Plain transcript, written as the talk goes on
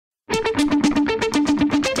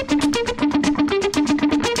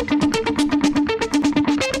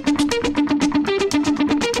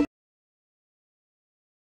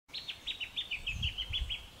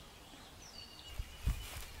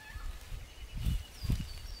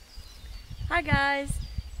Hi guys,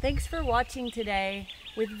 thanks for watching today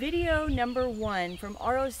with video number 1 from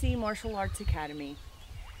ROC Martial Arts Academy.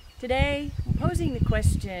 Today I'm posing the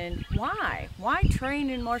question, why? Why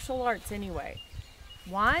train in martial arts anyway?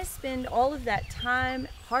 Why spend all of that time,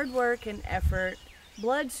 hard work and effort,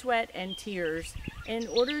 blood, sweat and tears in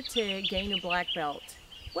order to gain a black belt?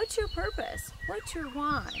 What's your purpose? What's your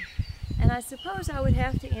why? And I suppose I would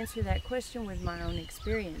have to answer that question with my own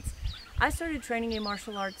experience. I started training in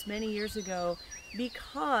martial arts many years ago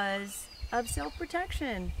because of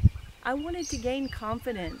self-protection. I wanted to gain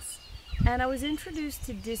confidence, and I was introduced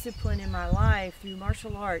to discipline in my life through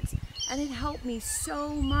martial arts, and it helped me so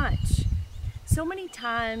much. So many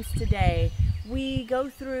times today we go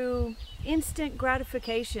through instant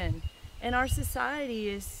gratification, and our society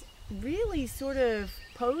is really sort of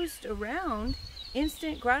posed around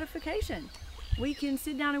instant gratification. We can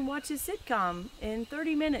sit down and watch a sitcom in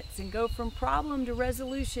 30 minutes and go from problem to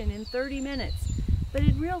resolution in 30 minutes. But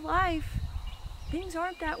in real life, things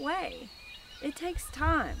aren't that way. It takes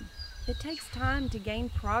time. It takes time to gain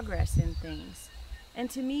progress in things. And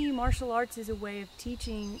to me, martial arts is a way of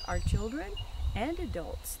teaching our children and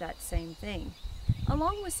adults that same thing,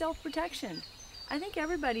 along with self-protection. I think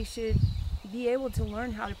everybody should be able to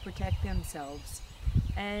learn how to protect themselves.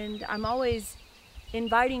 And I'm always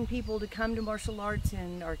inviting people to come to martial arts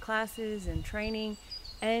and our classes and training,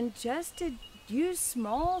 and just to use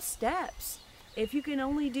small steps. If you can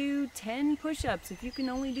only do 10 push-ups, if you can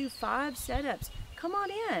only do 5 setups, come on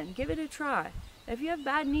in, give it a try. If you have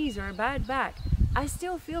bad knees or a bad back, I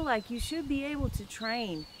still feel like you should be able to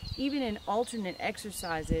train even in alternate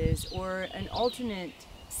exercises or an alternate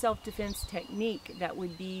self-defense technique that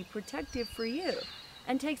would be protective for you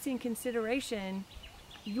and takes in consideration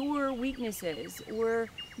your weaknesses or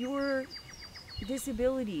your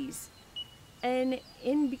disabilities. And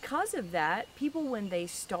because of that, people, when they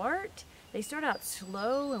start out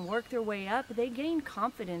slow and work their way up, they gain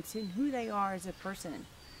confidence in who they are as a person.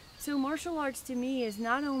 So martial arts to me is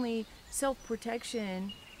not only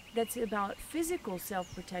self-protection that's about physical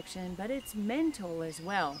self-protection, but it's mental as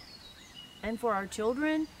well. And for our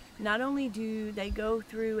children, not only do they go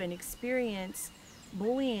through and experience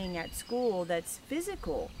bullying at school that's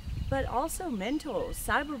physical, but also mental,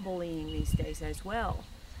 cyberbullying these days as well.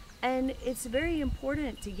 And it's very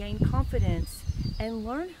important to gain confidence and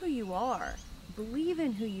learn who you are, believe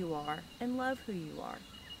in who you are, and love who you are.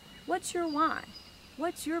 What's your why?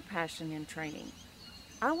 What's your passion in training?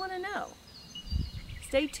 I want to know.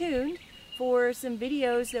 Stay tuned for some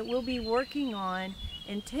videos that we'll be working on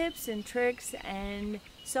and tips and tricks and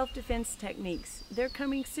self-defense techniques. They're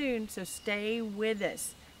coming soon, so stay with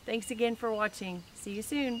us. Thanks again for watching. See you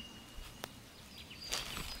soon.